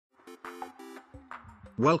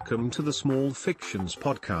Welcome to the Small Fictions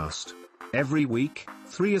podcast. Every week,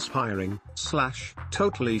 3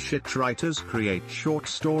 aspiring/totally shit writers create short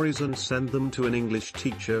stories and send them to an English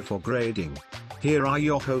teacher for grading. Here are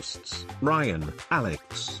your hosts, Ryan,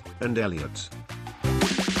 Alex, and Elliot.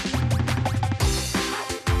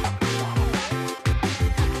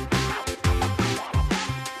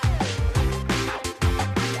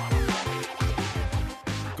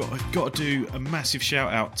 Got to do a massive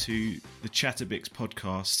shout out to the Chatterbix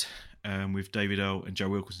podcast with David Earl and Joe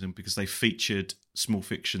Wilkinson, because they featured Small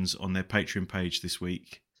Fictions on their Patreon page this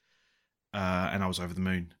week, and I was over the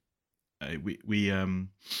moon. We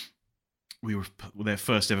were their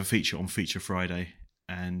first ever feature on Feature Friday,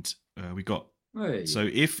 and we got. Hey. So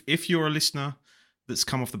if you're a listener that's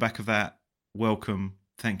come off the back of that, welcome.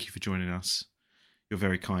 Thank you for joining us. You're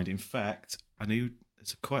very kind. In fact, I knew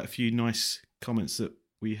there's quite a few nice comments that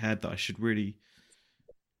we had that I should really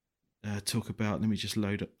talk about. Let me just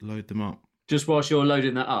load them up. Just whilst you're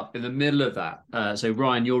loading that up, in the middle of that, so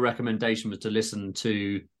Ryan, your recommendation was to listen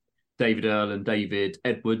to David Earl and David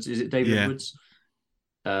Edwards. Is it David Edwards?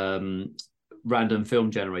 Random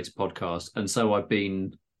Film Generator podcast. And so I've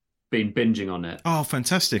been binging on it. Oh,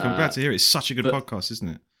 fantastic. I'm glad to hear it. It's such a good podcast, isn't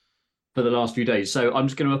it? For the last few days. So I'm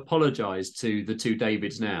just going to apologise to the two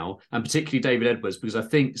Davids now, and particularly David Edwards, because I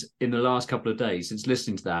think in the last couple of days since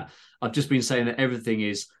listening to that, I've just been saying that everything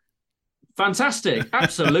is fantastic.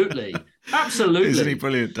 Absolutely. Absolutely. Isn't he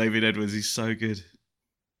brilliant, David Edwards? He's so good.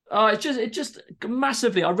 Oh, it just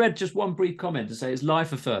massively. I read just one brief comment to say it's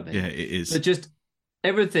life affirming. Yeah, it is. But just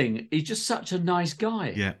everything. He's just such a nice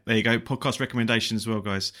guy. Yeah, there you go. Podcast recommendation as well,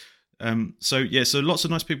 guys. So lots of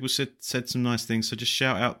nice people said some nice things. So just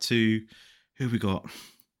shout out to who we got: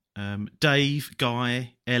 Dave,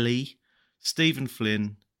 Guy, Ellie, Stephen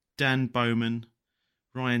Flynn, Dan Bowman,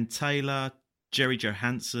 Ryan Taylor, Jerry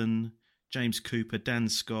Johansson, James Cooper, Dan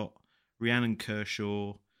Scott, Rhiannon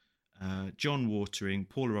Kershaw, John Watering,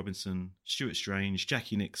 Paula Robinson, Stuart Strange,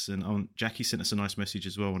 Jackie Nixon. Jackie sent us a nice message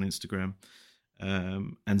as well on Instagram,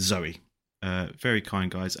 and Zoe. Very kind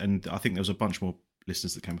guys, and I think there was a bunch more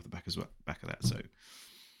listeners that came off the back of that. So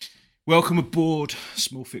welcome aboard,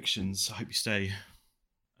 Small Fictions. I hope you stay.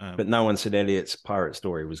 But no one said Elliot's pirate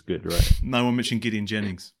story was good, right? No one mentioned Gideon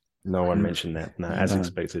Jennings. No one mentioned that. No, as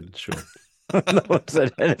expected, sure. No one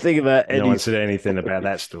said anything about No one said anything about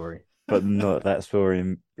that story. But not that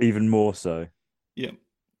story, even more so. Yeah.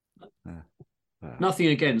 Nothing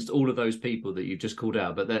against all of those people that you've just called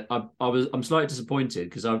out, but I'm slightly disappointed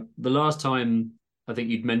because the last time I think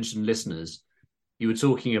you'd mentioned listeners, you were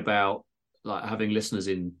talking about like having listeners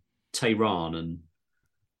in Tehran and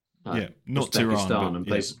not Uzbekistan Tehran, and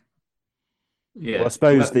but, places. Yeah, Well, I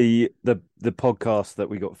suppose the podcast that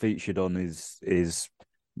we got featured on is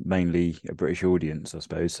mainly a British audience, I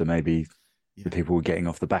suppose. So maybe the people we're getting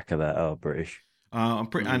off the back of that are British. I'm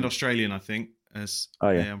pretty and Australian, I think.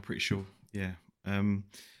 I'm pretty sure. Yeah.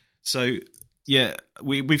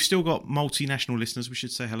 We've still got multinational listeners. We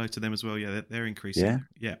should say hello to them as well. Yeah, they're increasing.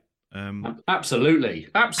 Yeah. Absolutely.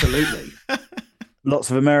 Lots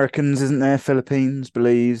of Americans, isn't there? Philippines,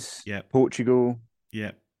 Belize, Portugal.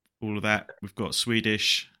 Yeah, all of that. We've got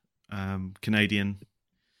Swedish, Canadian.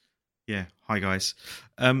 Yeah, hi guys.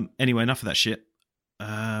 Anyway, enough of that shit.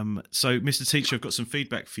 So, Mr. Teacher, I've got some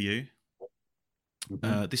feedback for you.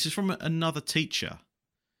 This is from another teacher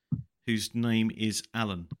whose name is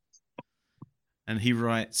Alan. And he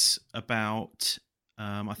writes about,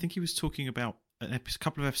 I think he was talking about a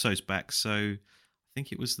couple of episodes back. So I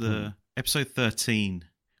think it was the episode 13,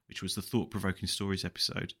 which was the thought-provoking stories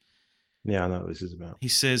episode. Yeah, I know what this is about. He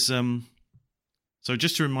says, so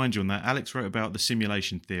just to remind you on that, Alex wrote about the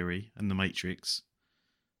simulation theory and the Matrix.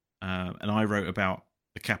 And I wrote about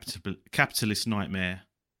the capitalist nightmare.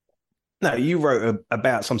 No, you wrote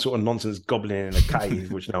about some sort of nonsense goblin in a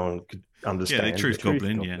cave, which no one could understand. Yeah, the truth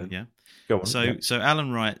goblin. Yeah. Go on. So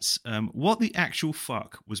Alan writes, what the actual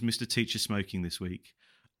fuck was Mr. Teacher smoking this week?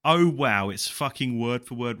 Oh, wow, it's fucking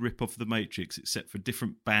word-for-word rip-off of The Matrix, except for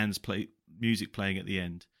different bands music playing at the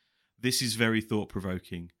end. This is very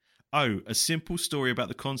thought-provoking. Oh, a simple story about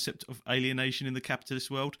the concept of alienation in the capitalist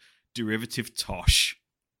world? Derivative tosh.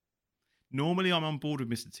 Normally I'm on board with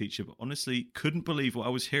Mr. Teacher, but honestly couldn't believe what I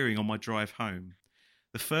was hearing on my drive home.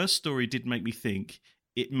 The first story did make me think.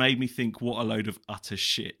 It made me think what a load of utter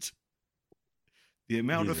shit. The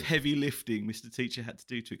amount of heavy lifting Mr. Teacher had to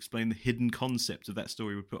do to explain the hidden concept of that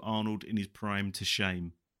story would put Arnold in his prime to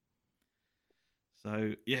shame.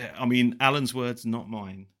 So, yeah, I mean, Alan's words, not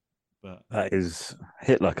mine. But that is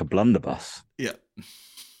hit like a blunderbuss. Yeah.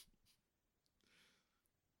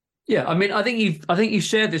 Yeah, I mean, I think you've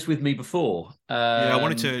shared this with me before. Yeah, I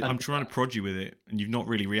wanted to. And I'm trying to prod you with it, and you've not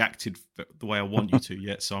really reacted the way I want you to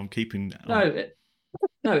yet. So I'm keeping. no,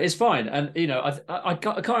 it's fine. And I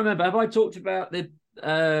can't remember. Have I talked about the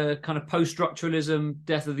kind of post-structuralism,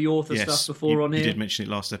 death of the author stuff before on here? You did mention it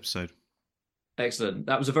last episode. Excellent.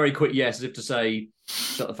 That was a very quick yes, as if to say,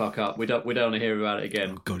 "Shut the fuck up. We don't want to hear about it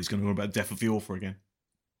again." Oh God, he's going to talk about death of the author again.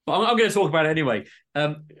 But I'm going to talk about it anyway,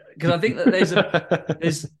 because I think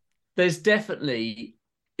that there's definitely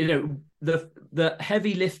the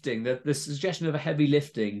heavy lifting, the suggestion of a heavy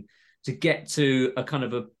lifting to get to a kind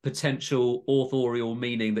of a potential authorial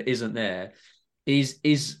meaning that isn't there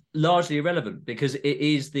is largely irrelevant, because it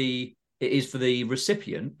is for the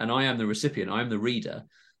recipient, and I am the recipient, I am the reader,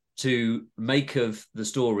 to make of the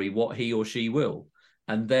story what he or she will.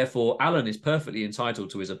 And therefore Alan is perfectly entitled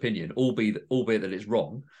to his opinion, albeit that it's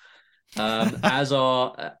wrong, as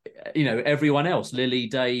are everyone else, Lily,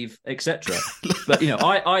 Dave, etc. But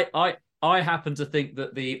I happen to think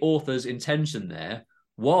that the author's intention there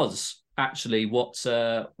was actually what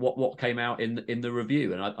came out in the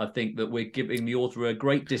review, and I think that we're giving the author a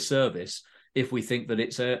great disservice if we think that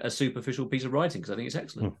it's a superficial piece of writing, because I think it's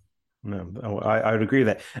excellent. No, I would agree with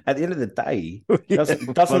that. At the end of the day,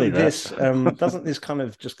 doesn't this kind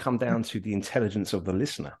of just come down to the intelligence of the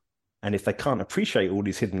listener? And if they can't appreciate all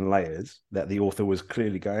these hidden layers that the author was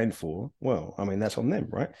clearly going for, well, I mean, that's on them,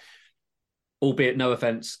 right? Albeit, no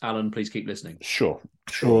offense, Alan, please keep listening. Sure.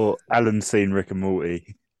 Or Alan's seen Rick and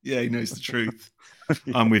Morty. Yeah, he knows the truth.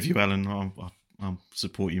 I'm with you, Alan. I'll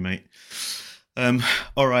support you, mate.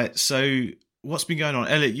 All right. So what's been going on?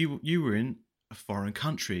 Elliot, you were in a foreign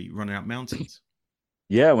country running out mountains.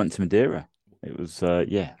 Yeah, I went to Madeira. It was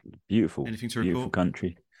beautiful. Anything to beautiful report?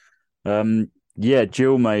 Country. Yeah,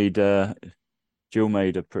 Jill made a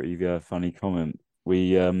pretty funny comment.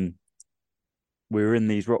 We were in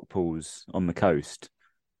these rock pools on the coast,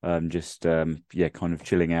 kind of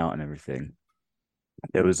chilling out and everything.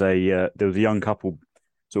 There was a young couple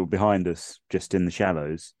sort of behind us, just in the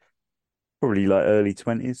shallows, probably like early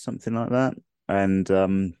 20s, something like that. And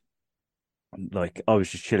I was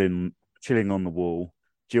just chilling on the wall.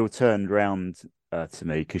 Jill turned round to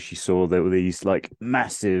me because she saw there were these like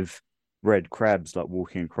massive red crabs like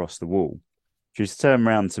walking across the wall. She just turned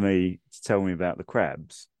around to me to tell me about the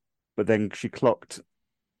crabs, but then she clocked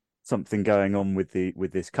something going on with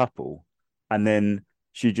this couple, and then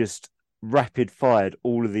she just rapid fired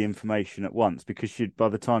all of the information at once, because by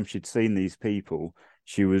the time she'd seen these people,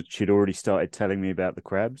 she'd already started telling me about the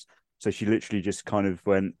crabs. So she literally just kind of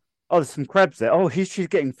went, "Oh, there's some crabs there. Oh, she's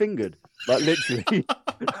getting fingered." Like literally,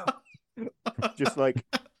 just like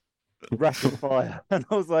rapid fire. And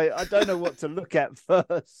I was like, I don't know what to look at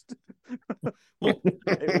first.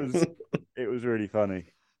 It was really funny.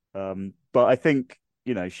 But I think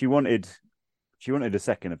she wanted a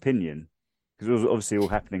second opinion, because it was obviously all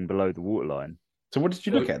happening below the waterline. So what did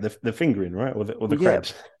you look at? The fingering, right, or the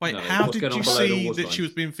crabs? Wait, how did you see that she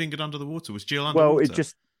was being fingered under the water? Was Jill underwater? Well, it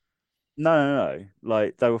just no.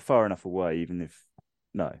 Like they were far enough away, even if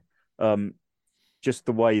no. Just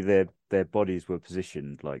the way their bodies were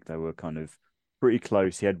positioned, like they were kind of pretty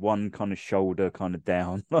close. He had one kind of shoulder kind of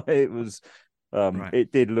down. Like it was, right.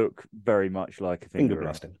 It did look very much like a finger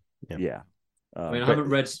blasting. Yeah. I mean, I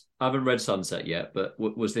haven't read Sunset yet, but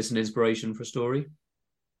was this an inspiration for a story?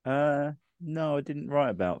 No, I didn't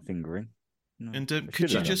write about fingering. No. And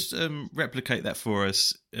could you just replicate that for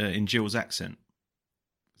us in Jill's accent?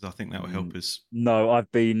 Because I think that will help us. No,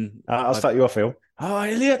 I've been. I'll start you off, Phil. Oh,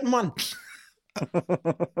 Elliot, man.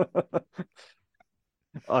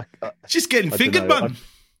 She's getting fingered, man.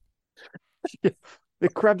 The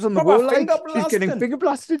crabs on the wall. She's getting finger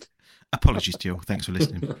blasted. Apologies, Jill. Thanks for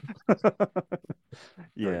listening.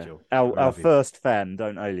 Yeah, our first fan.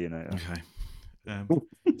 Don't alienate us. Okay.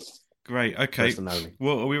 Great. Okay.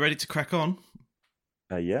 Well, are we ready to crack on?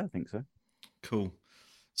 Yeah, I think so. Cool.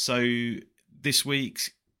 So this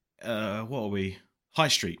week's what are we? High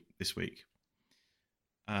Street this week.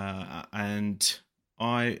 And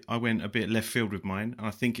I went a bit left field with mine, and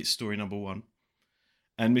I think it's story number 1.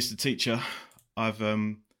 And Mr. Teacher, I've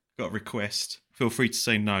got a request. Feel free to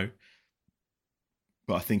say no,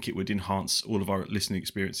 but I think it would enhance all of our listening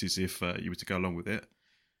experiences if you were to go along with it.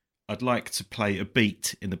 I'd like to play a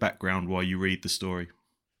beat in the background while you read the story.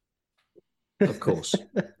 Of course.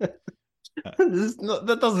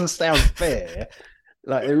 That doesn't sound fair.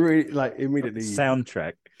 Like it really, like immediately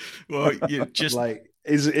soundtrack. Well, you just like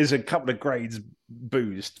is a couple of grades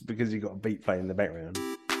boost because you got a beat playing in the background.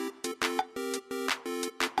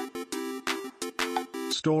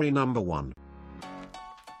 Story number 1.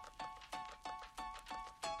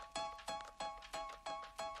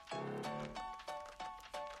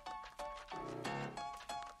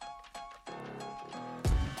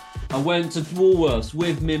 I went to Woolworths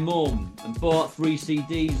with me mum and bought 3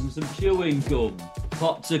 CDs and some chewing gum.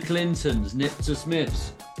 Popped to Clinton's, nipped to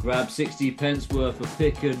Smith's, grabbed 60 pence worth of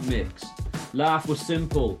pick and mix. Life was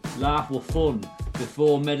simple, life was fun,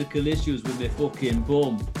 before medical issues with me fucking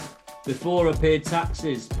bum. Before I paid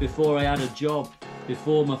taxes, before I had a job,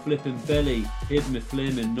 before my flipping belly hid my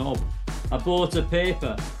flaming knob. I bought a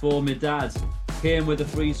paper for me dad, came with a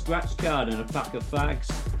free scratch card and a pack of fags.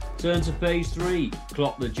 Turn to page 3,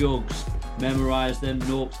 clock the jugs, memorise them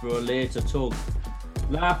notes for a later tug.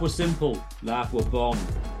 Life was simple, life was bomb,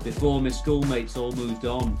 before my schoolmates all moved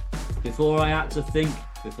on. Before I had to think,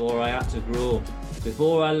 before I had to grow,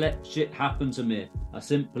 before I let shit happen to me, I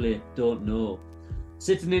simply don't know.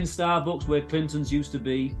 Sitting in Starbucks where Clinton's used to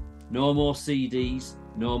be, no more CDs,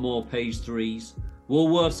 no more page 3s.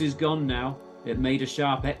 Woolworths is gone now, it made a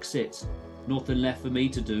sharp exit. Nothing left for me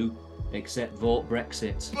to do except vote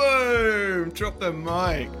Brexit. Boom! Drop the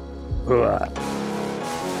mic.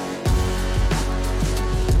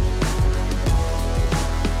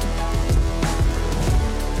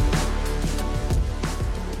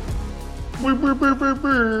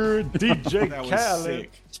 DJ That was Khaled.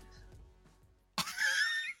 sick.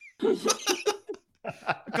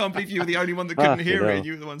 I can't believe you were the only one that couldn't Fucking hear it hell. and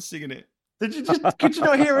you were the one singing it. Could you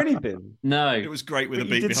not hear anything? No. It was great with a But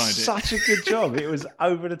beat you did behind such a good job. It was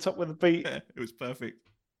over the top with the beat. it. It was perfect.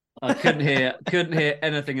 I couldn't hear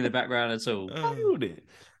anything in the background at all. Nailed it.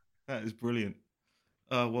 That is brilliant.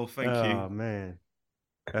 Well, thank Oh you. man.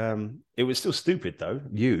 It was still stupid though.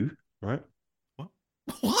 You, right?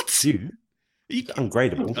 What? You. You- It's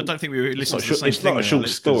ungradable. I don't think we were It's listening not, to the same it's thing. not a now, short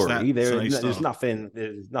Alex, 'cause story. that's an A There's star. nothing.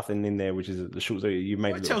 There's nothing in there which is a short story. You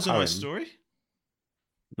made Well, a it little tells a poem. nice story.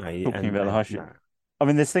 No, Talking about the high street. I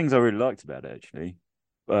mean, there's things I really liked about it, actually.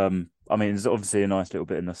 I mean, it's obviously a nice little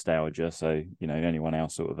bit of nostalgia. So, you know, anyone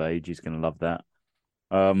else sort of age is going to love that.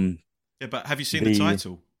 Yeah, but have you seen the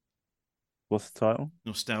title? What's the title?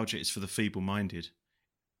 Nostalgia is for the feeble-minded.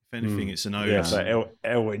 If anything, it's an ode. Yeah, so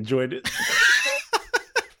El enjoyed it.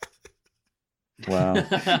 Wow.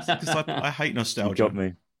 Because I hate You nostalgia. got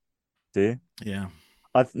me. Do you? Yeah.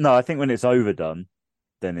 No, I think when it's overdone,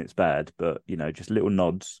 then it's bad. But, you know, just little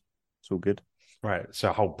nods. It's all good. Right, so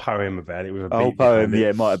a whole poem about it with a A whole beat behind poem, it. yeah,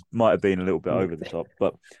 it might have been a little bit over the top,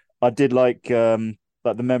 but I did like the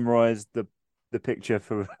memorized the picture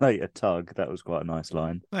for later tug. That was quite a nice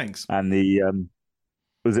line. Thanks. And the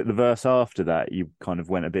was it the verse after that you kind of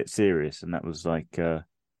went a bit serious, and that was like you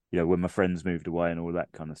know, when my friends moved away and all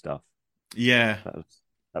that kind of stuff. Yeah.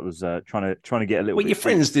 That was trying to get a little Well, bit your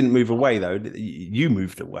friends didn't move away though. You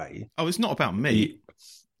moved away. Oh, it's not about me.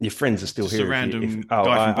 Your friends are still Just here. a random If-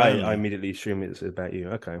 guy from Burnley. I immediately assume it's about you.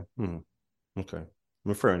 Okay. Okay.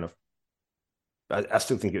 Well, fair enough. I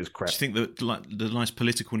still think it was Do crap. you think that like the nice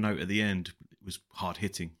political note at the end was hard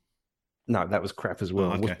hitting? No, that was crap as well.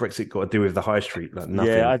 Oh, okay. What's Brexit got to do with the high street? Like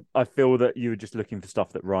nothing. Yeah, I feel that you were just looking for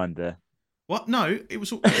stuff that rhymed there. What? No, it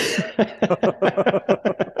was. All...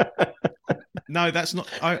 No, that's not.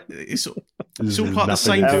 It's all part of the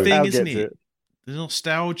same Nothing to do. thing, Al isn't gets it? The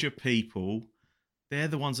nostalgia people, they're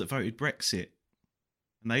the ones that voted Brexit,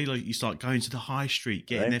 and they like you start going to the high street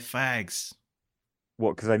getting They- their fags.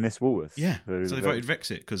 What? Because they miss Woolworths. Yeah, so they voted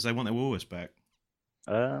Brexit because they want their Woolworths back.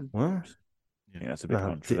 What? Yeah, that's a bit No,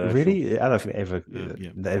 controversial. really? I don't think ever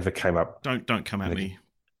Yeah. that ever came up. Don't come at me,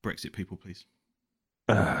 Brexit people, please.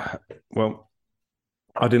 Well,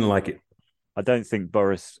 I didn't like it. I don't think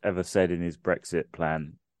Boris ever said in his Brexit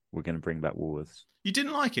plan we're going to bring back Woolworths. You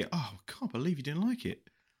didn't like it? Oh, I can't believe you didn't like it.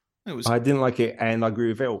 It was. I didn't like it, and I agree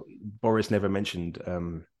with El. Boris never mentioned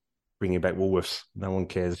bringing back Woolworths. No one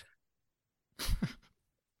cares.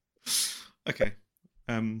 Okay.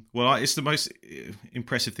 Well, it's the most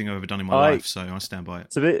impressive thing I've ever done in my life, so I stand by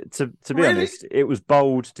it. To be honest, it was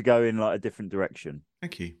bold to go in like a different direction.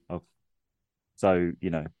 Thank you. So, you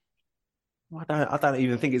know, I don't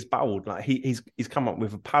even think it's bold. Like he's come up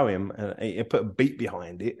with a poem and he put a beat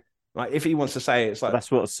behind it. Like if he wants to say it's like that's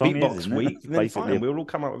what a song beatbox is, isn't it? week, It's then basically fine. We'll all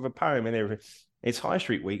come up with a poem and everything. It's High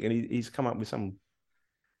Street Week, and he's come up with some.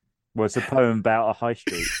 Well, it's a poem about a high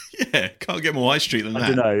street. Yeah, can't get more high street than that. I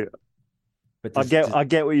don't know. But I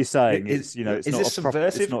get what you're saying. It's, you know, it's is not this a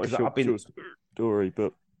subversive? it's not a 'Cause short, short story,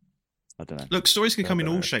 but I don't know. Look, stories can come in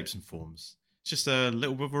don't all know. shapes and forms. It's just a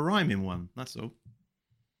little bit of a rhyme in one. That's all.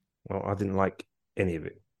 Well, I didn't like any of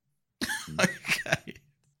it. Okay.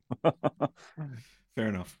 Fair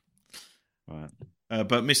enough. Right.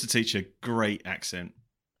 But Mr. Teacher, great accent.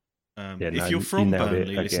 If you're you from nailed it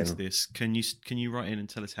Burnley, listen to again. this. Can you write in and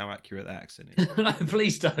tell us how accurate that accent is? No,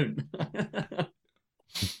 please don't.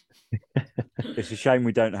 It's a shame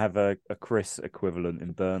we don't have a Chris equivalent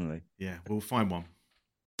in Burnley. Yeah, we'll find one.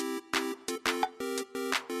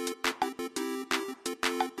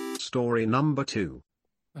 story number 2.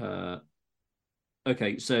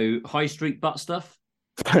 Okay, so High Street butt stuff.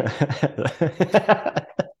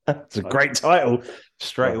 It's a great title.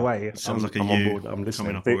 Straight away. It sounds like a I'm you on board. I'm listening.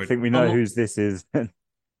 coming up I already. think we know whose this is.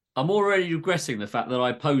 I'm already regretting the fact that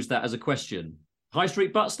I posed that as a question. High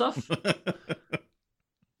Street butt stuff?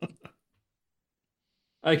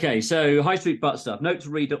 Okay, so High Street butt stuff. Note to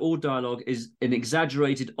read that all dialogue is in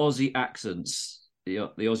exaggerated Aussie accents. The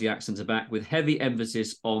Aussie accents are back with heavy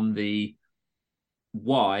emphasis on the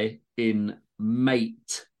Y in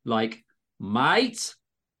mate. Like, mate?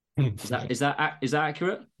 Is that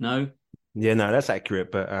accurate? No? Yeah, no, that's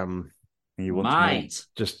accurate. But You want mate.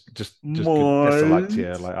 just good, best of luck to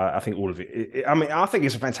you. Like I think all of it. I mean, I think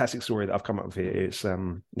it's a fantastic story that I've come up with here. It's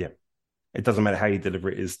yeah, it doesn't matter how you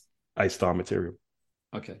deliver it. Is A-star material.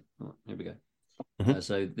 Okay, all right, here we go. Mhm.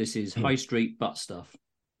 So this is High Street butt stuff.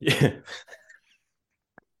 Yeah.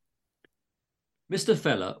 Mr.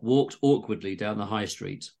 Feller walked awkwardly down the high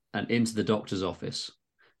street and into the doctor's office.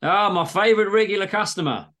 Ah, my favourite regular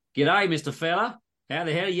customer. G'day, Mr. Feller. How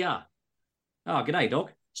the hell are ya? Oh, g'day,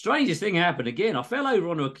 Doc. Strangest thing happened again. I fell over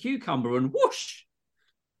onto a cucumber and whoosh!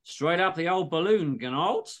 Straight up the old balloon,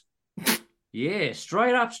 Ganault. Yeah,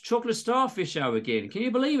 straight up to chocolate starfish show again. Can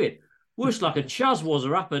you believe it? Whoosh like a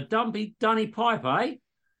chuzzwazzer up a dumpy dunny pipe, eh?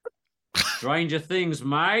 Stranger things,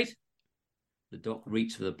 mate. The doc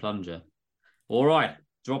reached for the plunger. All right,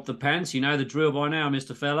 drop the pants. You know the drill by now,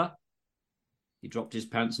 Mr. Feller. He dropped his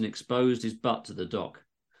pants and exposed his butt to the doc.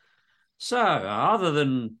 So, other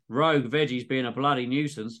than rogue veggies being a bloody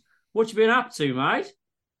nuisance, what you been up to, mate?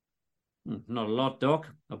 Not a lot, Doc.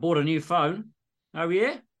 I bought a new phone. Oh,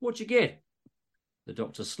 yeah? What'd you get? The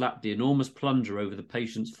doctor slapped the enormous plunger over the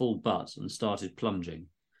patient's full butt and started plunging.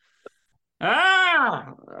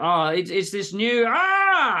 It's this new,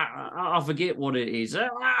 I forget what it is.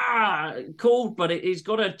 Called, but it's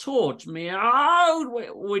got a torch,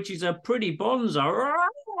 which is a pretty bonzo.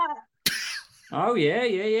 Oh,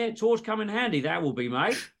 yeah. Torch come in handy, that will be,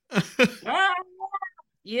 mate.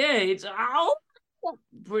 Yeah, it's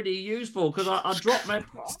pretty useful because I dropped my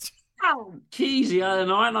keys the other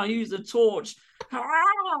night and I used the torch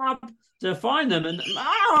to find them and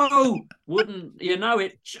wouldn't you know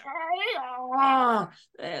it?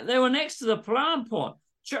 They were next to the plant pot.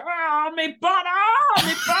 Me butt!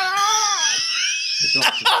 The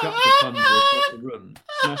doctor chucked the plunger across the room,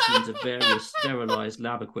 smashing into various sterilised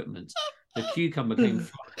lab equipment. The cucumber came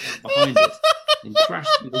behind it and crashed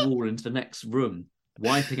through the wall into the next room,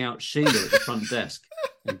 wiping out Sheila at the front desk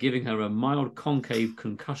and giving her a mild concave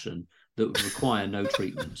concussion that would require no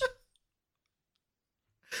treatment.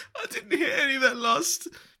 I didn't hear any of that last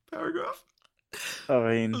paragraph. I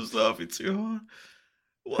mean, I was laughing too hard.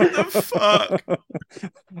 What the fuck?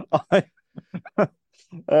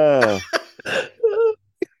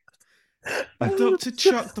 The doctor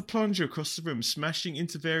chucked the plunger across the room, smashing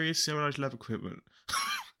into various sterilized lab equipment.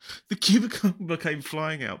 The cucumber came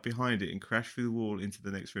flying out behind it and crashed through the wall into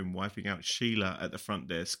the next room, wiping out Sheila at the front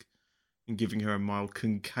desk and giving her a mild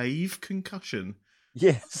concave concussion.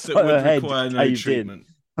 yes, That would require no treatment.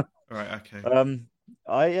 All right, okay.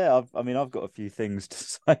 I've got a few things to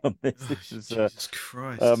say on this. This is, Jesus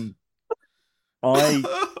Christ.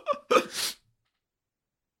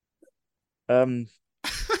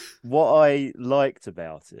 What I liked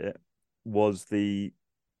about it was the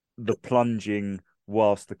plunging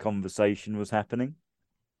whilst the conversation was happening.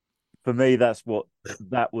 For me, that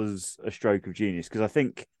was a stroke of genius because I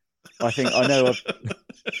think I know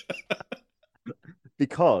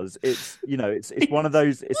because it's one of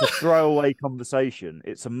those, it's a throwaway conversation.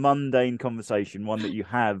 It's a mundane conversation, one that you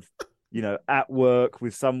have, at work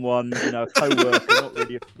with someone, a co-worker, not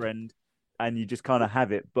really a friend, and you just kind of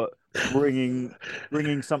have it. But bringing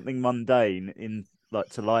something mundane in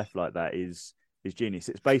to life like that is genius.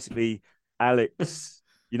 It's basically Alex,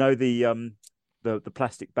 the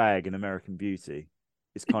plastic bag in American Beauty.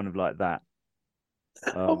 It's kind of like that.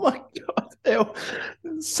 Oh my God,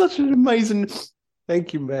 such an amazing.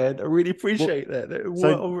 Thank you, man. I really appreciate that.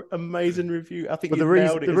 What an amazing review. I think you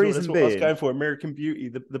nailed it. That's what I was going for. American Beauty,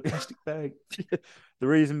 the plastic bag. The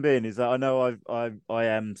reason being is that I know I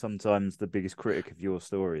am sometimes the biggest critic of your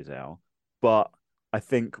stories, Al, but I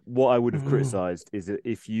think what I would have criticised is that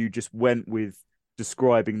if you just went with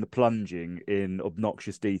describing the plunging in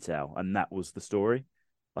obnoxious detail and that was the story.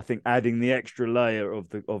 I think adding the extra layer of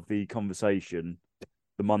the conversation,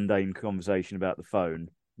 the mundane conversation about the phone,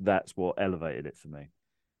 that's what elevated it for me.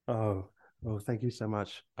 Oh, thank you so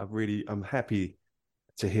much. I'm happy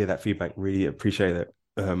to hear that feedback. Really appreciate it.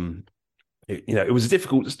 It was a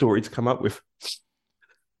difficult story to come up with.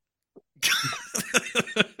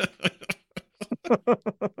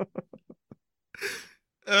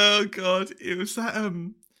 Oh God, it was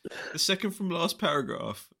that the second from last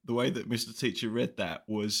paragraph. The way that Mr. Teacher read that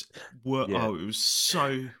was oh, it was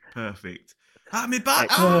so perfect. Ah, me butt,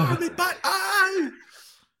 me butt, oh!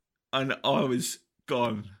 And I was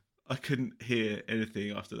gone. I couldn't hear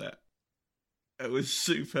anything after that. It was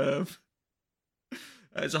superb.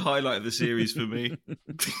 That's a highlight of the series for me.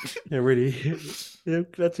 Yeah, really. Yeah, I'm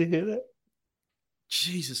glad to hear that.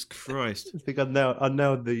 Jesus Christ! I think I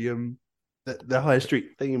nailed the high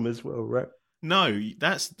street theme as well, right? No,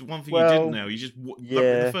 that's the one thing you didn't know. You just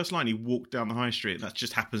the first line. He walked down the high street, and that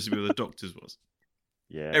just happens to be where the doctor's was.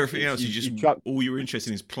 Yeah. Everything else, all you were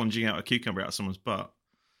interested in is plunging out a cucumber out of someone's butt.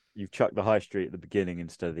 You've chucked the high street at the beginning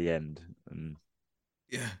instead of the end, and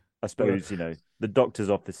yeah, I suppose the doctor's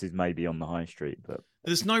office is maybe on the high street, but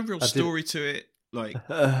there's no real story to it. Like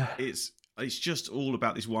it's just all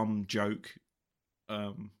about this one joke,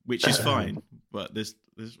 which is fine. But there's,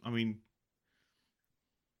 I mean,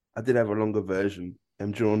 I did have a longer version. Do you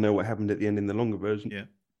want to know what happened at the end in the longer version? Yeah.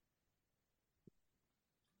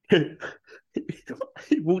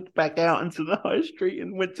 He walked back out into the high street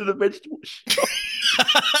and went to the vegetable shop.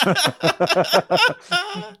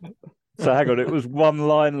 So hang on, it was one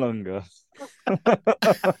line longer.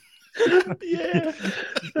 Yeah.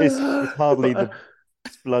 It's hardly the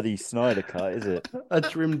bloody Snyder cut, is it? I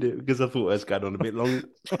trimmed it because I thought it was going on a bit long.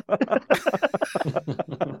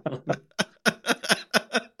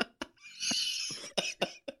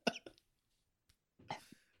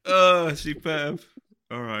 Oh, superb.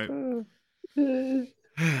 All right.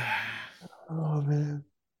 Oh, man.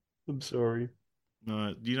 I'm sorry.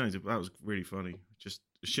 No, that was really funny. Just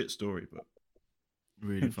a shit story, but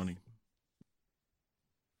really funny.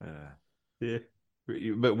 Yeah.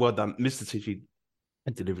 But well done. Mr. Tichy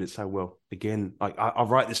delivered it so well. Again, I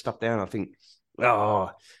write this stuff down. I think,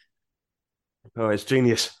 oh, it's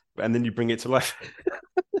genius. And then you bring it to life.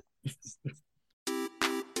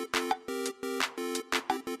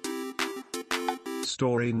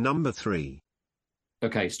 Story number 3.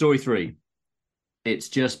 Okay, story 3. It's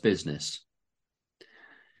just business.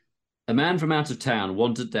 A man from out of town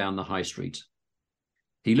wandered down the high street.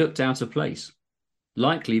 He looked out of place,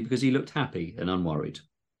 likely because he looked happy and unworried.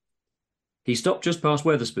 He stopped just past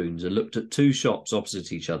Weatherspoons and looked at 2 shops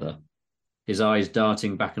opposite each other, his eyes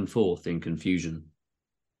darting back and forth in confusion.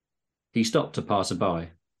 He stopped to pass a by.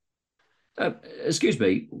 Excuse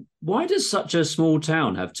me, why does such a small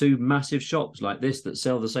town have 2 massive shops like this that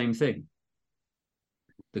sell the same thing?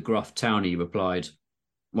 The gruff townie replied,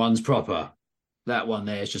 "One's proper. That one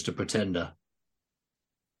there is just a pretender."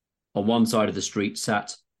 On one side of the street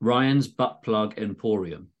sat Ryan's Butt Plug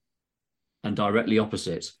Emporium, and directly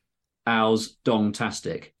opposite, Al's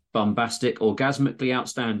Dong-tastic, bombastic, orgasmically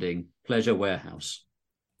outstanding pleasure warehouse.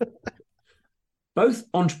 Both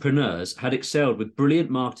entrepreneurs had excelled with brilliant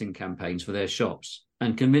marketing campaigns for their shops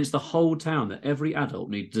and convinced the whole town that every adult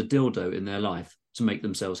needed a dildo in their life to make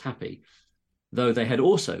themselves happy, though they had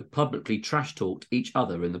also publicly trash-talked each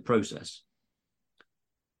other in the process.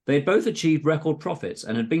 They had both achieved record profits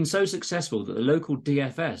and had been so successful that the local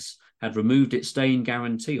DFS had removed its stain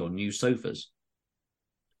guarantee on new sofas.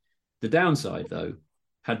 The downside, though,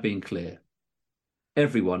 had been clear.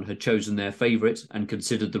 Everyone had chosen their favourite and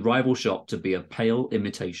considered the rival shop to be a pale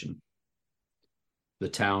imitation. The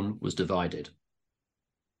town was divided.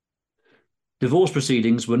 Divorce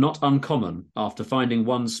proceedings were not uncommon after finding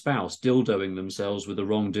one's spouse dildoing themselves with the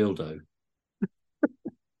wrong dildo.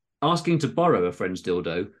 Asking to borrow a friend's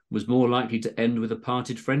dildo was more likely to end with a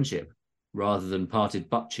parted friendship rather than parted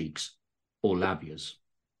butt cheeks or labias.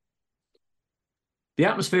 The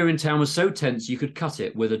atmosphere in town was so tense you could cut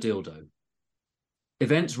it with a dildo.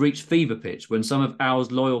 Events reached fever pitch when some of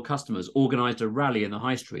Al's loyal customers organised a rally in the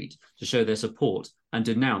high street to show their support and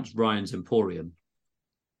denounce Ryan's Emporium.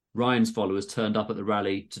 Ryan's followers turned up at the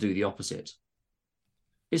rally to do the opposite.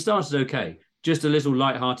 It started okay, just a little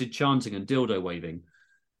light-hearted chanting and dildo waving.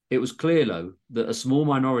 It was clear, though, that a small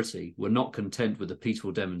minority were not content with the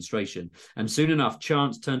peaceful demonstration, and soon enough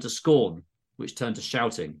chants turned to scorn, which turned to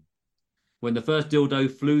shouting. When the first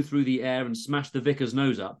dildo flew through the air and smashed the vicar's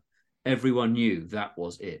nose up, everyone knew that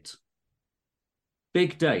was it.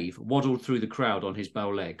 Big Dave waddled through the crowd on his bow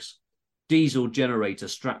legs. Diesel generator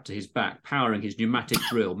strapped to his back, powering his pneumatic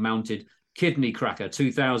drill, mounted Kidney Cracker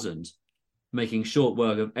 2000, making short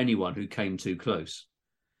work of anyone who came too close.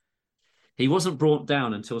 He wasn't brought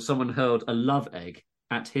down until someone hurled a love egg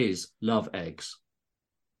at his love eggs.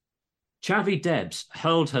 Chavy Debs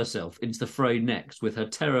hurled herself into the fray next with her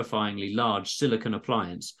terrifyingly large silicon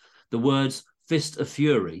appliance, the words "Fist of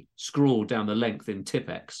Fury" scrawled down the length in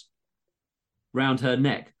Tipex. Round her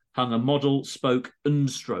neck, hung a model spoke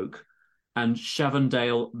unstroke and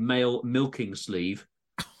Shavendale male milking sleeve,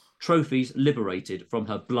 trophies liberated from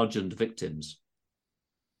her bludgeoned victims.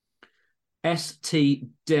 S.T.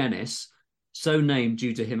 Dennis, so named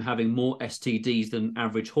due to him having more STDs than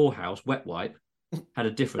average whorehouse wet wipe, had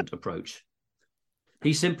a different approach.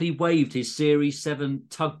 He simply waved his Series 7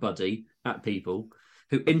 tug buddy at people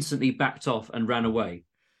who instantly backed off and ran away.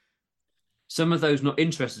 Some of those not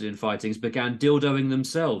interested in fightings began dildoing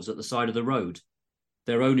themselves at the side of the road,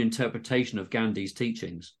 their own interpretation of Gandhi's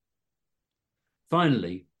teachings.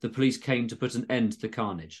 Finally, the police came to put an end to the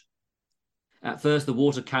carnage. At first, the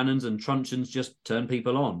water cannons and truncheons just turned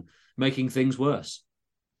people on, making things worse.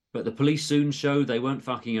 But the police soon showed they weren't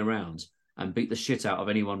fucking around and beat the shit out of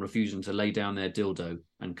anyone refusing to lay down their dildo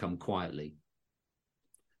and come quietly.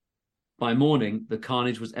 By morning, the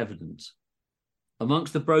carnage was evident.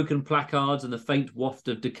 Amongst the broken placards and the faint waft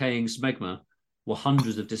of decaying smegma were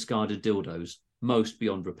hundreds of discarded dildos, most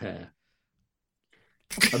beyond repair.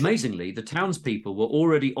 Amazingly, the townspeople were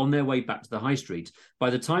already on their way back to the high street. By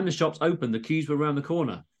the time the shops opened, the queues were around the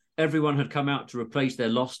corner. Everyone had come out to replace their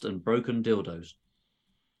lost and broken dildos.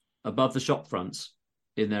 Above the shop fronts,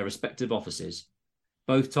 in their respective offices,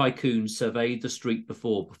 both tycoons surveyed the street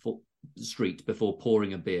before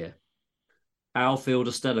pouring a beer. Al filled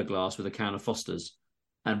a Stella glass with a can of Foster's,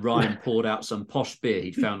 and Ryan poured out some posh beer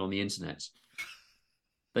he'd found on the internet.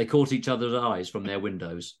 They caught each other's eyes from their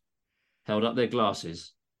windows, held up their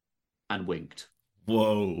glasses, and winked.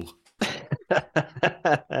 Whoa.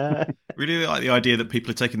 Really like the idea that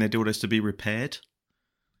people are taking their dildos to be repaired.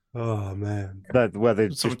 Oh, man. Where they're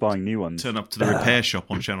just buying new ones. Turn up to the repair shop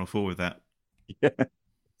on Channel 4 with that. Yeah.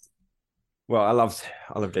 Well, I loved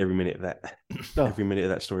every minute of that. Every minute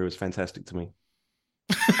of that story was fantastic to me.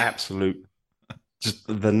 Absolute. Just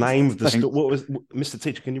the name of the store. What was, Mr.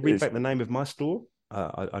 Teacher, can you read back the name of my store?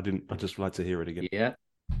 I didn't. I'd just like to hear it again. Yeah.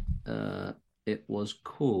 It was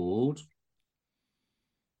called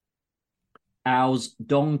Al's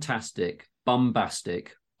Dongtastic,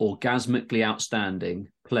 Bombastic, Orgasmically Outstanding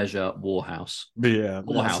Pleasure Warehouse. Yeah.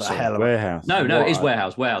 Warehouse. Warehouse. No, it is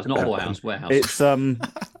Warehouse. Warehouse, not Whorehouse. Warehouse. It's well,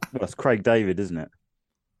 it's Craig David, isn't it?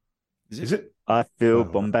 Is it? I feel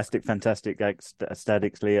bombastic, fantastic,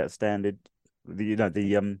 ecstatically outstanding.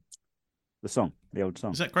 The song, the old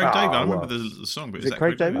song. Is that Craig David? I remember the song, but is that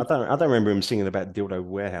Craig David? I don't remember him singing about Dildo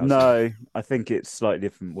Warehouse. No, I think it's slightly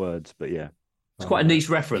different words, but yeah. It's quite a niche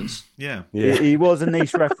reference. Yeah. He was a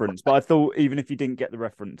niche reference, but I thought even if you didn't get the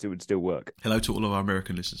reference, it would still work. Hello to all of our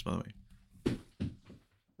American listeners, by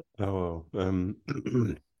the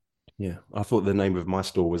way. Yeah, I thought the name of my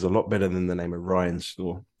store was a lot better than the name of Ryan's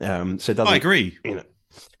store. I agree. You know,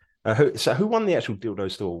 so who won the actual dildo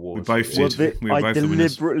store award? We both did. I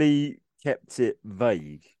deliberately kept it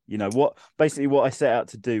vague. You know what? Basically, what I set out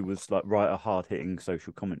to do was like write a hard-hitting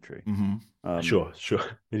social commentary. Mm-hmm. Sure,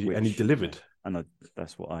 and he delivered. And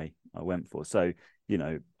that's what I went for. So you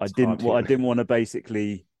know, I didn't want to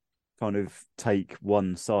basically kind of take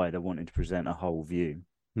one side. I wanted to present a whole view.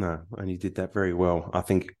 No, and you did that very well. I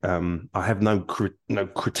think I have no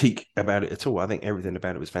critique about it at all. I think everything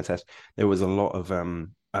about it was fantastic. There was a lot of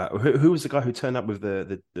who was the guy who turned up with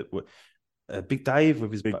the Big Dave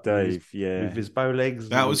with his with his bow legs.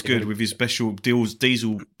 That was good with his special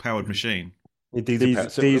diesel powered machine.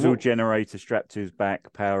 Diesel generator strapped to his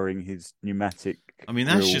back, powering his pneumatic. I mean,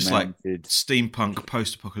 that's just mounted. Like steampunk,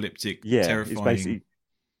 post-apocalyptic, terrifying.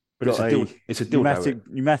 But it's a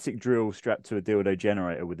pneumatic drill strapped to a dildo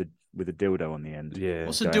generator with a dildo on the end. Yeah.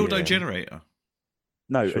 What's a dildo generator?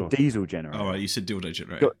 No, a diesel generator. Oh, right, you said dildo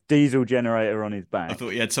generator. Got diesel generator on his back. I thought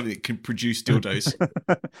he had something that can produce dildos.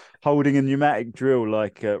 Holding a pneumatic drill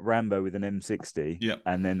like Rambo with an M60. Yeah.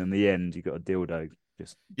 And then in the end, you got a dildo.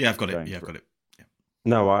 I've got it. Yeah, I've got it. Yeah.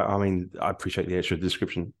 No, I mean, I appreciate the extra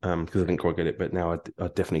description because I didn't quite get it, but now I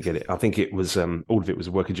definitely get it. I think it was all of it was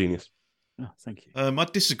a work of genius. Oh, thank you. I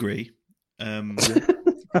disagree.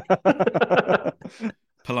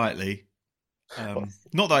 Politely.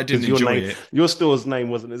 Not that I didn't enjoy it. Your store's name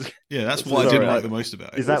wasn't as... Yeah, that's what I didn't like the most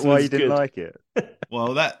about it. Is that why you didn't like it?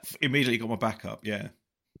 Well, that immediately got my back up, yeah.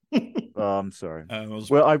 Oh, I'm sorry.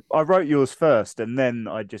 Well, I wrote yours first, and then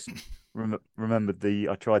I just remembered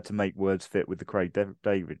I tried to make words fit with the Craig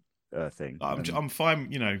David thing. I'm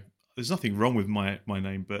fine, you know, there's nothing wrong with my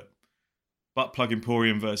name, but Butt Plug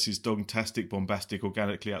Emporium versus Dogtastic, Bombastic,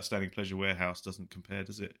 Organically Outstanding Pleasure Warehouse doesn't compare,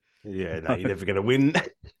 does it? Yeah, no, you're never going to win.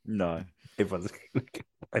 No.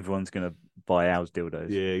 Everyone's going to buy Al's dildos.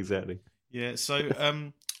 Yeah, exactly. Yeah, so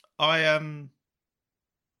I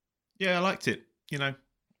liked it, you know.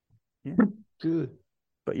 Yeah. Good.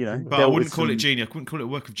 But, you know. But I wouldn't call it genius. I wouldn't call it a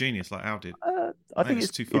work of genius like Al did. I think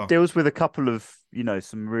it's too far. It deals with a couple of,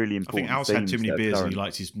 some really important. I think Al's had too many beers and he current.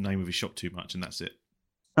 likes his name of his shop too much, and that's it.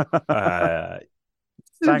 It's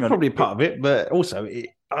probably part of it, but also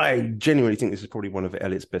I genuinely think this is probably one of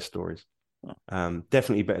Elliot's best stories.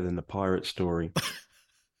 Definitely better than the pirate story,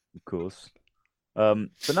 of course.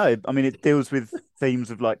 But no, I mean, it deals with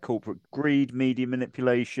themes of like corporate greed, media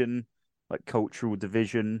manipulation, like cultural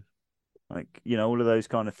division, like all of those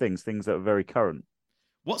kind of things that are very current.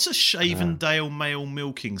 What's a Shavendale male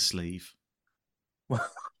milking sleeve? That's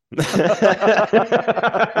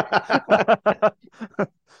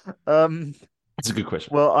a good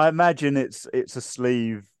question. Well, I imagine it's a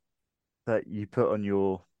sleeve that you put on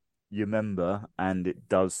your member, and it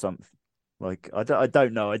does something. Like I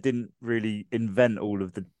don't know. I didn't really invent all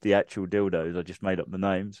of the actual dildos. I just made up the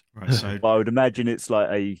names. Right. So, but I would imagine it's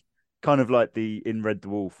like a kind of like the in Red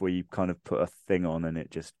Dwarf, where you kind of put a thing on and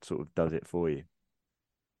it just sort of does it for you.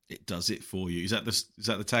 It does it for you. Is that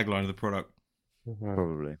the tagline of the product?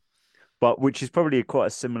 Probably, but which is probably quite a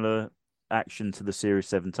similar action to the Series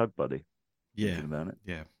 7 Tug Buddy. Yeah, about it.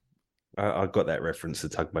 Yeah. I got that reference, the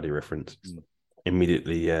Tug Buddy reference.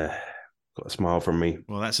 Immediately got a smile from me.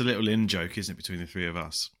 Well, that's a little in joke, isn't it, between the three of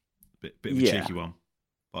us? Bit of a cheeky one,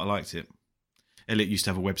 but I liked it. Elliot used to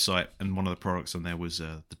have a website, and one of the products on there was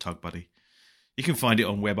the Tug Buddy. You can find it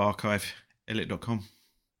on Web Archive, elliot.com.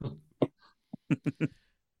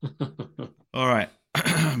 All right.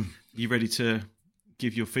 You ready to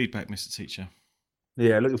give your feedback, Mr. Teacher?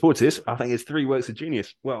 Yeah, looking forward to this. I think it's 3 works of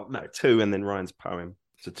genius. Well, no, 2 and then Ryan's poem.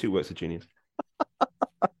 So 2 works of genius.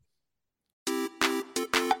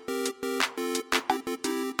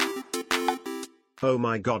 Oh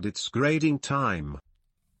my God, it's grading time.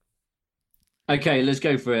 Okay, let's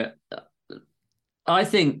go for it. I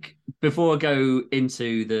think before I go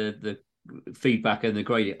into the feedback and the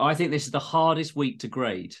grading, I think this is the hardest week to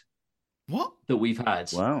grade. What? That we've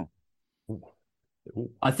had. Wow. Ooh.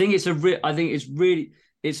 I think it's a real. I think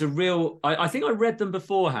I read them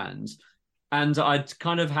beforehand, and I'd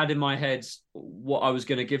kind of had in my head what I was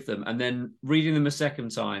going to give them, and then reading them a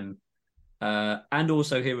second time, and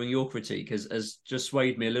also hearing your critique has just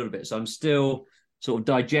swayed me a little bit. So I'm still sort of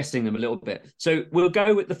digesting them a little bit. So we'll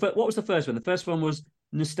go with what was the first one? The first one was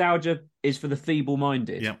nostalgia is for the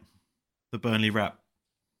feeble-minded. Yep. The Burnley rap.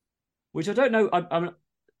 Which I don't know. I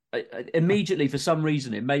immediately, for some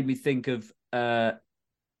reason, it made me think of.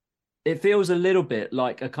 It feels a little bit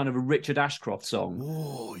like a kind of a Richard Ashcroft song.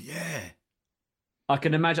 Oh yeah. I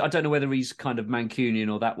can imagine. I don't know whether he's kind of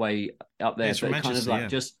Mancunian or that way up there, It's but kind of like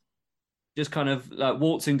just kind of like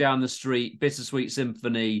waltzing down the street, Bittersweet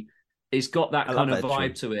Symphony. It's got that kind of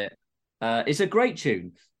vibe to it. It's a great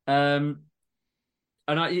tune. And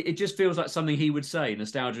it just feels like something he would say.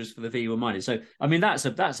 Nostalgia is for the feeble-minded. So, I mean, that's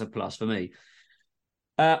a plus for me.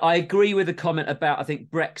 I agree with the comment about, I think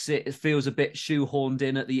Brexit feels a bit shoehorned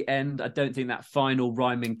in at the end. I don't think that final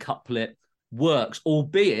rhyming couplet works,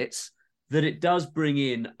 albeit that it does bring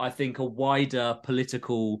in, I think, a wider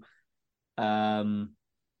political commentary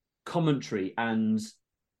and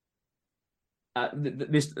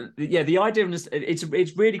the idea of this,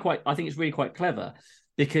 it's really quite, I think it's really quite clever,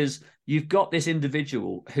 because you've got this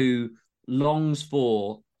individual who longs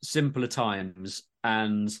for simpler times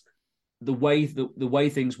and the way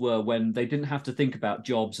things were when they didn't have to think about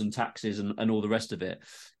jobs and taxes and all the rest of it.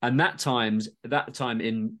 And that time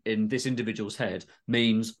in this individual's head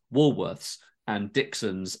means Woolworths and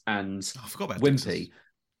Dixon's and I forgot about Wimpy.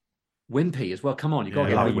 Wimpy as well. Come on, you got to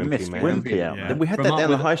get Wimpy out. Yeah. We had that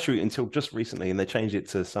down the high street until just recently, and they changed it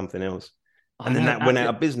to something else. And then that went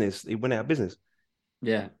out of business. It went out of business.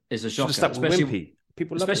 Yeah, it's a shocker. Especially Wimpy.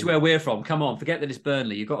 People, especially where we're from. Come on, forget that it's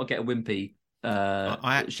Burnley. You've got to get a Wimpy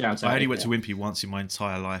shout out. I only went to Wimpy once in my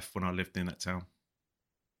entire life when I lived in that town.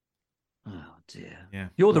 Oh dear. Yeah.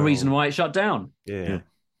 You're the reason why it shut down. Yeah.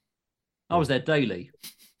 I was there daily.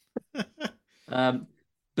 But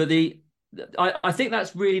I think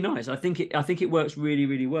that's really nice. I think it works really,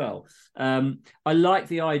 really well. I like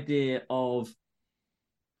the idea of,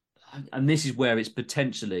 and this is where it's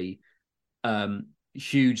potentially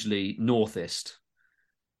hugely northist,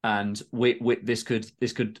 and this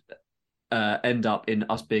could end up in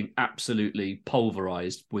us being absolutely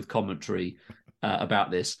pulverized with commentary about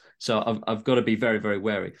this. So I've got to be very, very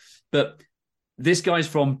wary. But this guy's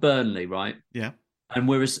from Burnley, right? Yeah. And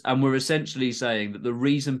we're essentially saying that the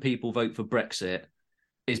reason people vote for Brexit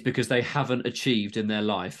is because they haven't achieved in their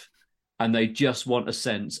life, and they just want a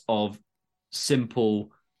sense of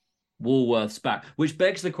simple Woolworths back. Which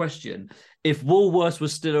begs the question: if Woolworths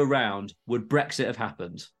was still around, would Brexit have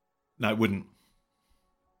happened? No, it wouldn't.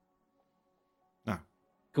 No.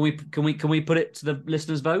 Can we put it to the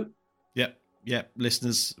listeners' vote? Yep. Yeah,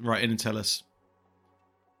 listeners, write in and tell us.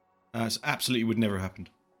 It absolutely would never have happened.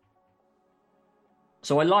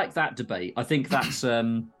 So I like that debate. I think that's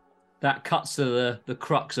that cuts to the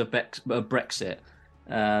crux of Brexit.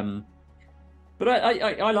 But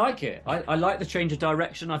I like it. I like the change of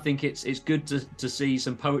direction. I think it's good to see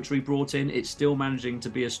some poetry brought in. It's still managing to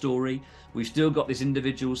be a story. We've still got this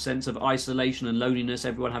individual sense of isolation and loneliness,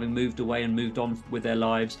 everyone having moved away and moved on with their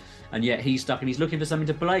lives. And yet he's stuck and he's looking for something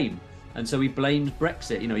to blame. And so he blames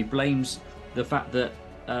Brexit. He blames the fact that,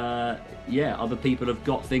 other people have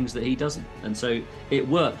got things that he doesn't. And so it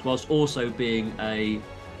works whilst also being a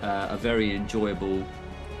very enjoyable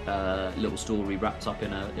little story wrapped up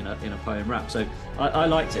in a poem rap. So I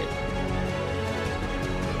liked it.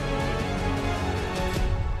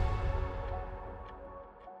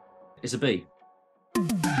 It's a B.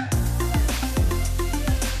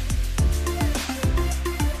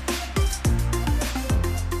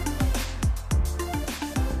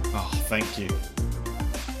 Oh, thank you.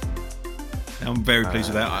 I'm very pleased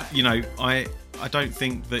with that. I don't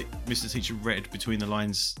think that Mr. Teacher read between the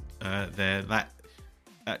lines there. That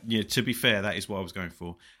to be fair, that is what I was going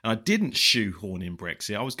for. And I didn't shoehorn in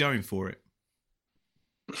Brexit. I was going for it.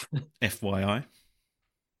 FYI.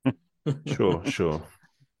 Sure.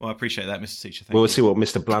 Well, I appreciate that, Mr. Teacher. We'll see what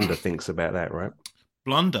Mr. Blunder thinks about that, right?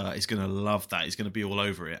 Blunder is going to love that. He's going to be all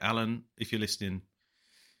over it. Alan, if you're listening,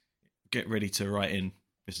 get ready to write in.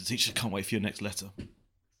 Mr. Teacher, can't wait for your next letter.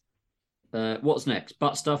 What's next?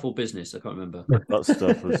 Butt stuff or business? I can't remember. Butt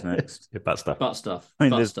stuff was next. Yeah, butt stuff. Butt stuff. I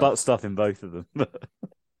mean, there's butt stuff in both of them.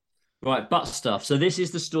 Right, butt stuff. So this is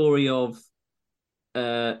the story of.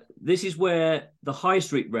 This is where the High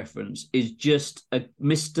Street reference is just a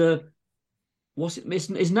Mr. What's it?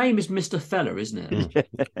 His name is Mr. Feller, isn't it?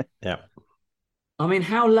 Yeah. I mean,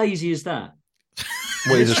 how lazy is that?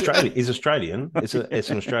 Well, he's Australian. He's Australian. It's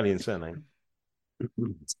an Australian surname.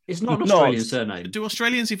 It's not an Australian surname. Do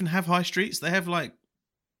Australians even have high streets? They have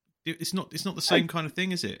it's not the same kind of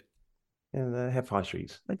thing, is it? Yeah, they have high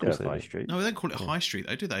streets. They do have high street. No, they don't call it a high street,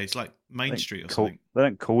 though, do they? It's like Main Street or something. They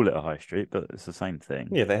don't call it a high street, but it's the same thing.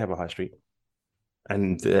 Yeah, they have a high street.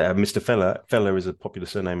 And Mr. Feller is a popular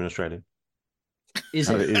surname in Australia. Is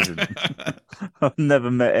it? No, it isn't. I've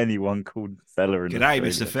never met anyone called Feller in G'day,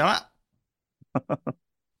 Australia. Mr. Feller.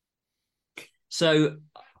 So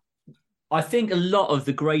I think a lot of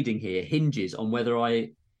the grading here hinges on whether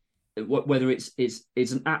it's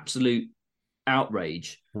an absolute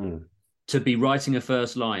outrage to be writing a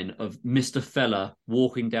first line of Mr. Feller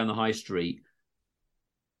walking down the high street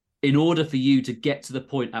in order for you to get to the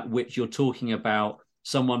point at which you're talking about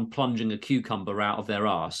someone plunging a cucumber out of their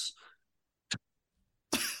arse.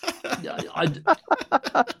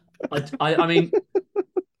 I mean,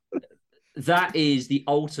 that is the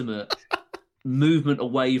ultimate movement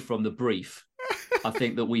away from the brief, I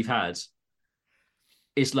think, that we've had.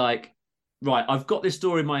 It's like, right, I've got this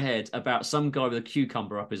story in my head about some guy with a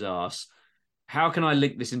cucumber up his arse. How can I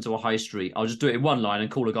link this into a high street? I'll just do it in one line and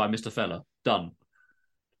call a guy Mr. Feller. Done.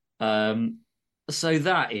 So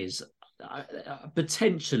that is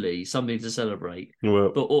potentially something to celebrate.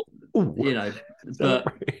 Well, but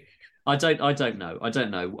I don't know.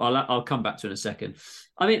 I'll come back to it in a second.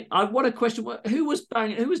 I mean, I want to question who was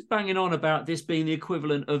banging on about this being the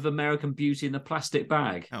equivalent of American Beauty in the plastic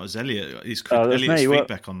bag. That was Elliot. Elliot's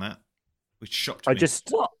feedback on that, which shocked me.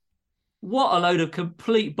 What a load of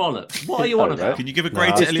complete bollocks. What are you on about? Can you give a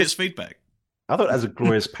grade to Elliot's feedback? I thought it was a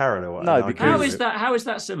glorious parallel. No, because how is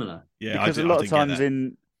that similar? Yeah, because a lot of times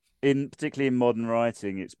in particularly in modern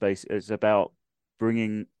writing, it's about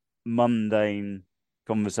bringing mundane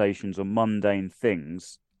conversations or mundane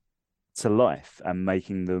things to life and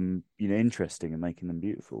making them interesting and making them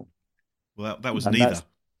beautiful. Well, that was neither.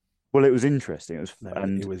 Well, it was interesting.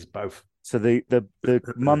 It was both. So the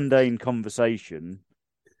mundane conversation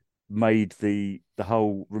made the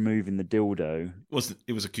whole removing the dildo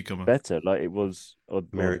it was a cucumber better. Like it was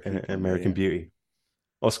American Beauty,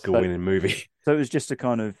 Oscar-winning movie. So it was just a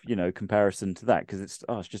kind of comparison to that because it's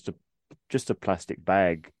just a plastic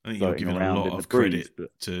bag. I think you're giving a lot of credit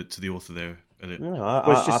to the author there. No,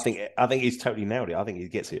 I think he's totally nailed it. I think he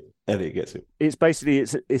gets it. Elliot gets it. It's basically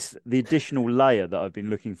it's the additional layer that I've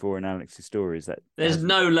been looking for in Alex's stories. That there's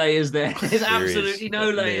no layers there. There's absolutely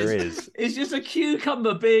no layers. There is. It's just a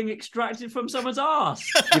cucumber being extracted from someone's arse.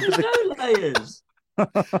 There's no layers.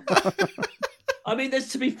 I mean,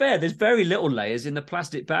 to be fair, there's very little layers in the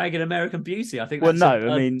plastic bag in American Beauty. I think that's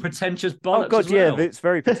pretentious bollocks. Oh God, well. yeah, it's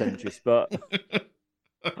very pretentious, but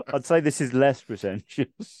I'd say this is less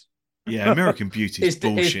pretentious. Yeah, American Beauty is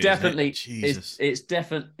bullshit. It's definitely Jesus. It's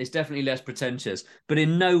definitely less pretentious, but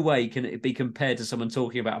in no way can it be compared to someone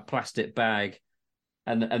talking about a plastic bag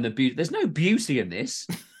and the beauty. There's no beauty in this.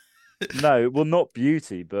 No, well, not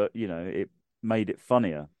beauty, but it made it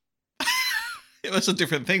funnier. That's a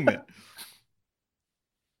different thing, then.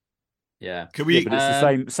 Yeah. Can we? But it's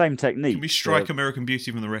the same technique. Can we strike American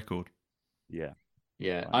Beauty from the record? Yeah.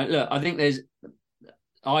 Yeah. I think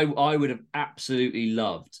I would have absolutely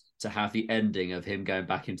loved to have the ending of him going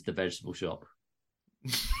back into the vegetable shop.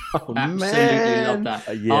 Oh, Absolutely love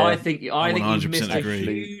that. Yeah. I think you've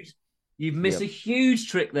missed a huge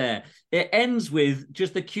trick there. It ends with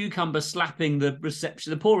just the cucumber slapping the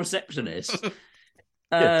poor receptionist.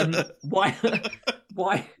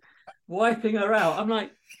 Wiping her out. I'm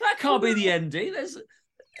like, that can't be the ending.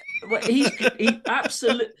 He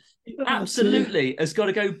absolutely has got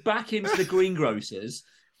to go back into the greengrocers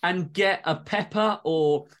and get a pepper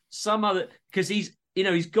or some other, because he's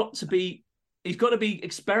got to be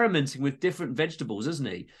experimenting with different vegetables, isn't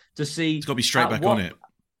he? To see, he's got to be straight back on it.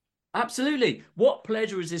 Absolutely. What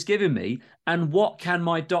pleasure is this giving me, and what can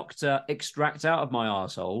my doctor extract out of my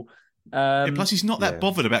arsehole? Plus, he's not that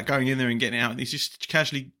bothered about going in there and getting it out. He's just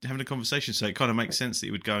casually having a conversation, so it kind of makes sense that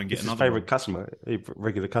he would go and get another favorite customer,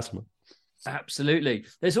 regular customer. Absolutely.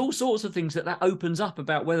 There's all sorts of things that opens up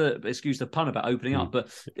about whether, excuse the pun about opening up, but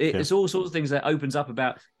it's all sorts of things that opens up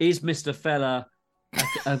about, is Mr. Fella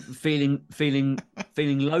feeling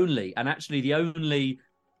lonely? And actually the only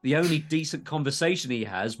decent conversation he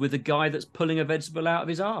has with a guy that's pulling a vegetable out of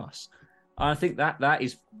his arse. I think that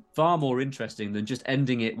is far more interesting than just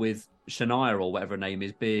ending it with Shania or whatever her name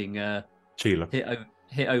is being Sheila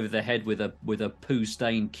hit over the head with a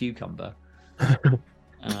poo-stained cucumber.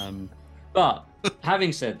 But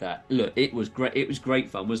having said that, look, it was great. It was great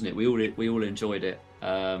fun, wasn't it? We all enjoyed it.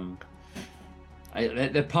 There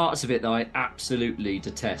are parts of it that I absolutely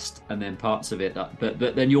detest, and then parts of it that, but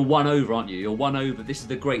then you're won over, aren't you? You're won over. This is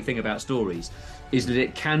the great thing about stories, is that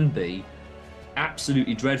it can be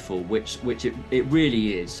absolutely dreadful, which it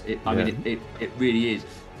really is. It really is.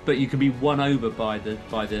 But you can be won over by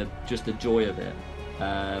the just the joy of it.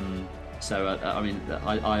 So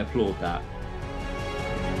I applaud that.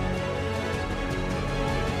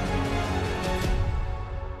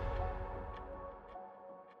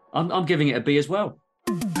 I'm giving it a B as well.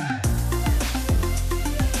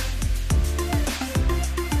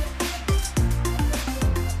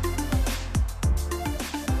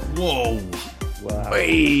 Whoa! Wow.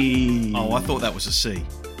 Hey. Oh, I thought that was a C.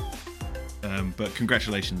 But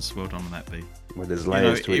congratulations, well done on that B. Well, there's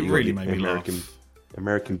layers to it. It really made me laugh.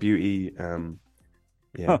 American Beauty. Yeah,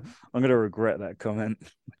 I'm gonna regret that comment.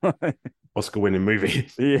 Oscar-winning movie.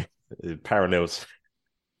 Yeah, parallels.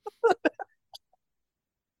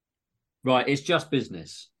 Right, it's Just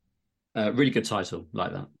Business. Really good title,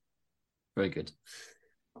 like that. Very good.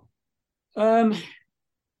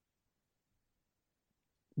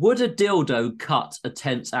 Would a dildo cut a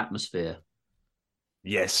tense atmosphere?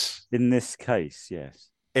 Yes. In this case, yes.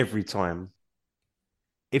 Every time.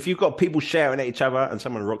 If you've got people shouting at each other and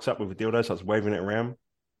someone rocks up with a dildo, starts waving it around,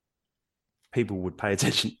 people would pay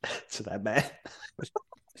attention to that man.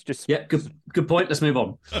 It's just good point. Let's move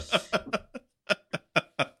on.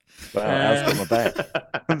 Wow, Al's got my back.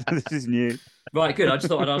 This is new. Right, good. I just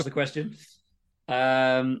thought I'd ask the question.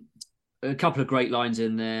 A couple of great lines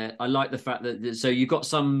in there. I like the fact that so you've got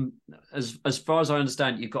some, as far as I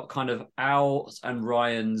understand, you've got kind of Al's and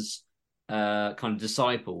Ryan's kind of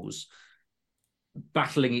disciples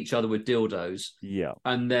battling each other with dildos. Yeah,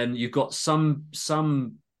 and then you've got some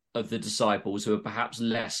of the disciples who are perhaps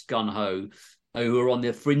less gung-ho, who are on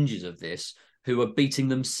the fringes of this, who are beating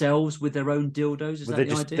themselves with their own dildos. Is that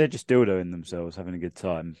the idea? They're just dildoing themselves, having a good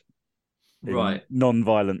time. Right.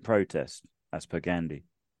 Non-violent protest, as per Gandhi.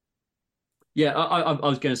 Yeah, I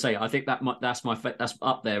was going to say, I think that's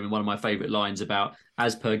up there in one of my favourite lines about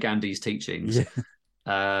as per Gandhi's teachings. Yeah.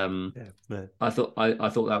 I thought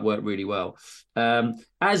that worked really well.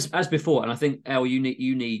 As before, and I think Elle,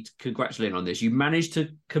 you need congratulating on this. You managed to.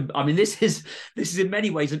 I mean, this is in many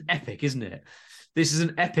ways an epic, isn't it? This is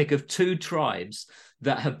an epic of two tribes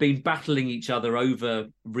that have been battling each other over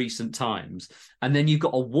recent times, and then you've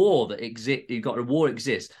got a war that exists. You've got a war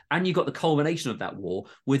exists, and you've got the culmination of that war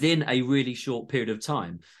within a really short period of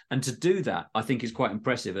time. And to do that, I think is quite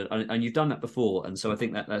impressive. And you've done that before, and so I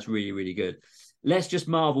think that's really, really good. Let's just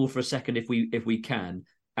marvel for a second, if we can,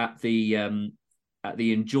 at the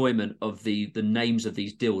enjoyment of the names of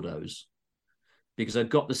these dildos, because I've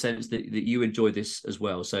got the sense that you enjoy this as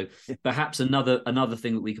well. So perhaps another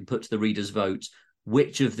thing that we can put to the reader's vote: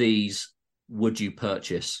 which of these would you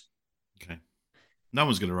purchase? Okay. No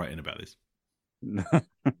one's going to write in about this.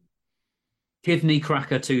 Kidney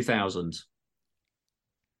Cracker 2000.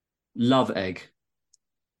 Love Egg.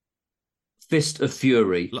 Fist of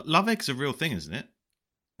Fury. Love Egg's a real thing, isn't it?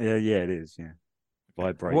 Yeah, it is. Yeah,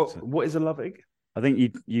 vibrates. What is a love egg? I think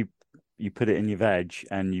you put it in your veg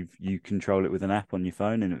and you control it with an app on your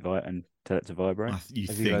phone and tell it to vibrate.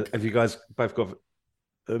 Have you guys both got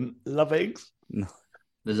love eggs? No.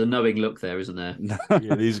 There's a knowing look there, isn't there? No.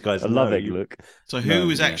 Yeah, these guys. A love egg look. So who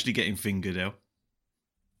is actually getting fingered, El?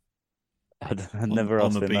 I never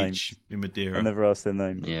asked their name. On the beach in Madeira. I never asked their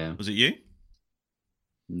name. Yeah. Was it you?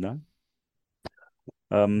 No.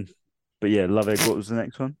 But yeah, love egg. What was the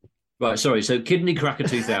next one? Right, sorry. So Kidney Cracker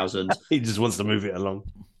 2000. He just wants to move it along.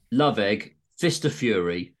 Love Egg, Fist of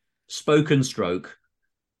Fury, Spoken Stroke,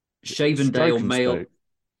 Shavendale Male.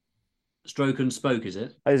 Stroke and Spoke, is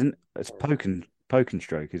it? It's poke and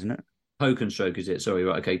stroke, isn't it? Poke and Stroke, is it? Sorry,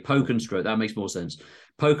 right. Okay, Poke and Stroke. That makes more sense.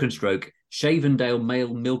 Poke and Stroke, Shavendale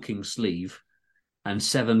Male Milking Sleeve, and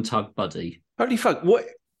 7 Tug Buddy. Holy fuck!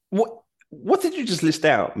 What did you just list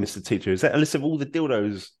out, Mr. Teacher? Is that a list of all the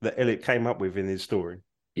dildos that Elliot came up with in his story?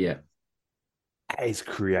 Yeah. That is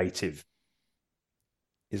creative,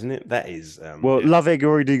 isn't it? That is. Love Egg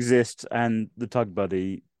already exists, and the Tug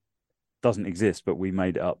Buddy doesn't exist, but we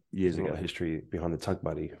made it up years ago. History behind the Tug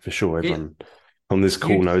Buddy, for sure. Everyone on this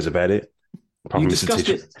call knows about it. You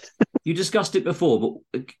discussed it before,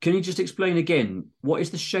 but can you just explain again, what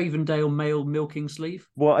is the Shavendale Male Milking Sleeve?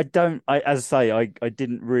 Well, as I say, I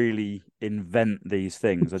didn't really invent these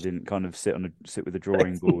things. I didn't kind of sit with a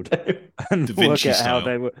drawing board and work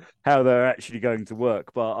out how they're actually going to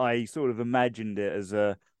work. But I sort of imagined it as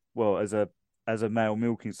a male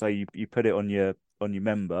milking. So you put it on your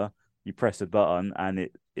member, you press a button, and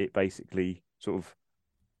it basically sort of,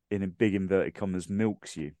 in a big inverted commas,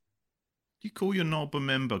 milks you. You call your knob a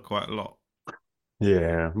member quite a lot.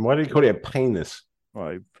 Yeah. Why do you call it a penis?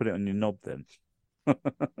 Right, put it on your knob then.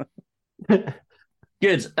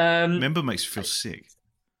 Good. Member makes you feel sick.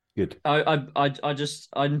 Good. I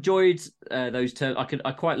enjoyed those terms.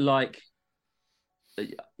 I quite like,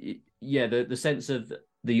 the sense of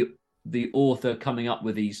the author coming up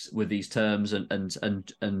with these terms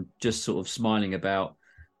and just sort of smiling about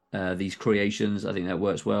these creations. I think that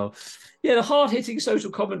works well. Yeah, the hard-hitting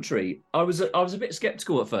social commentary. I was a bit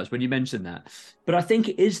skeptical at first when you mentioned that, but I think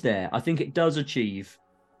it is there. I think it does achieve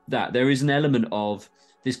that. There is an element of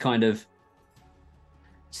this kind of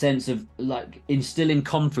sense of like instilling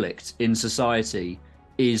conflict in society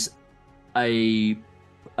is a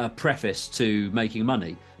preface to making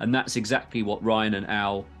money, and that's exactly what Ryan and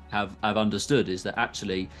Al have understood, is that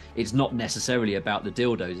actually it's not necessarily about the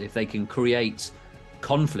dildos. If they can create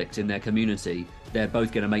conflict in their community, they're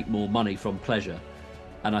both going to make more money from pleasure.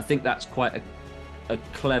 And I think that's quite a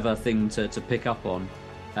clever thing to pick up on.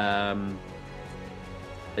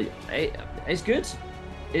 It's good.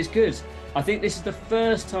 It's good. I think this is the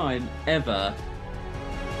first time ever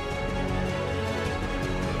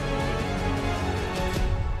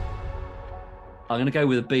I'm going to go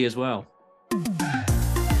with a B as well.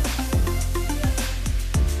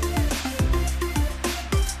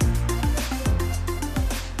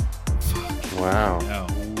 Wow.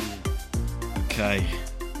 Okay.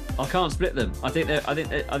 I can't split them. I think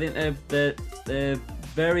they're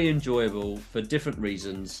very enjoyable for different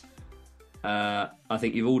reasons. I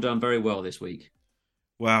think you've all done very well this week.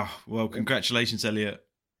 Wow. Well, congratulations, Elliot.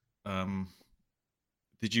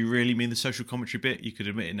 Did you really mean the social commentary bit? You could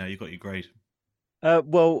admit it now. You got your grade.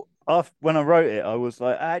 When I wrote it, I was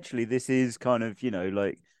like, actually, this is kind of,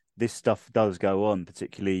 like, this stuff does go on,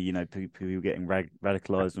 particularly, people getting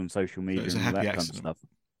radicalized on social media and all that kind of stuff.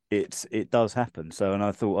 It does happen. So, and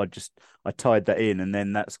I thought I tied that in, and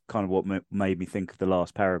then that's kind of what made me think of the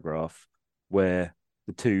last paragraph, where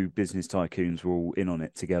the two business tycoons were all in on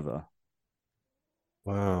it together.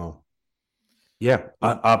 Wow. Yeah,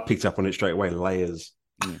 I picked up on it straight away. Layers.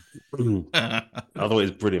 Yeah. I thought it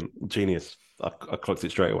was brilliant, genius. I clocked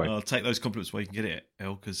it straight away. I'll take those compliments where you can get it,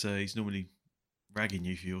 El, because he's normally ragging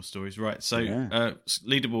you for your stories. Right, so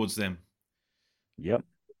leaderboards then. Yep.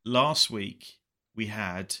 Last week, we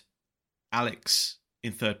had Alex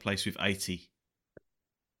in third place with 80,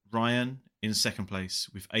 Ryan in second place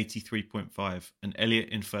with 83.5, and Elliot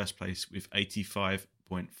in first place with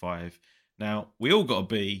 85.5. Now, we all got a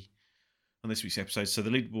B on this week's episode, so the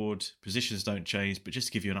leaderboard positions don't change, but just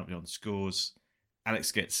to give you an update on the scores,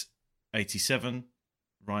 Alex gets 87,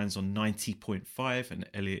 Ryan's on 90.5, and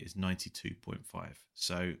Elliot is 92.5.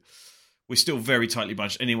 So we're still very tightly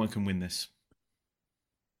bunched. Anyone can win this.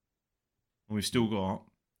 And we've still got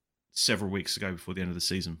several weeks to go before the end of the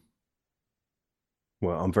season.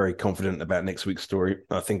 Well, I'm very confident about next week's story.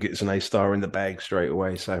 I think it's an A-star in the bag straight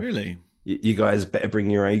away. So really, you guys better bring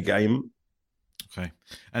your A game. Okay.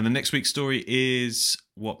 And the next week's story is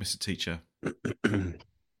what, Mr. Teacher?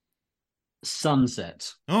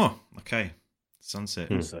 Sunset. Oh, okay. Sunset.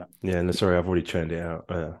 Yeah, no, sorry, I've already churned it out.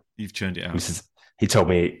 You've churned it out. He told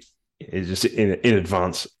me it's just in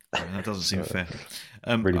advance. Oh, that doesn't seem fair.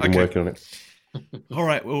 Really been working on it. All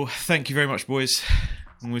right. Well, thank you very much, boys.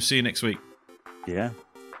 And we'll see you next week. Yeah.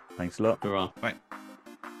 Thanks a lot. Hurrah. Bye.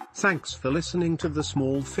 Thanks for listening to the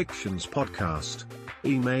Small Fictions podcast.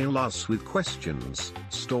 Email us with questions,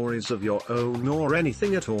 stories of your own, or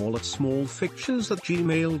anything at all at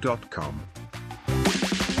smallfictions@gmail.com.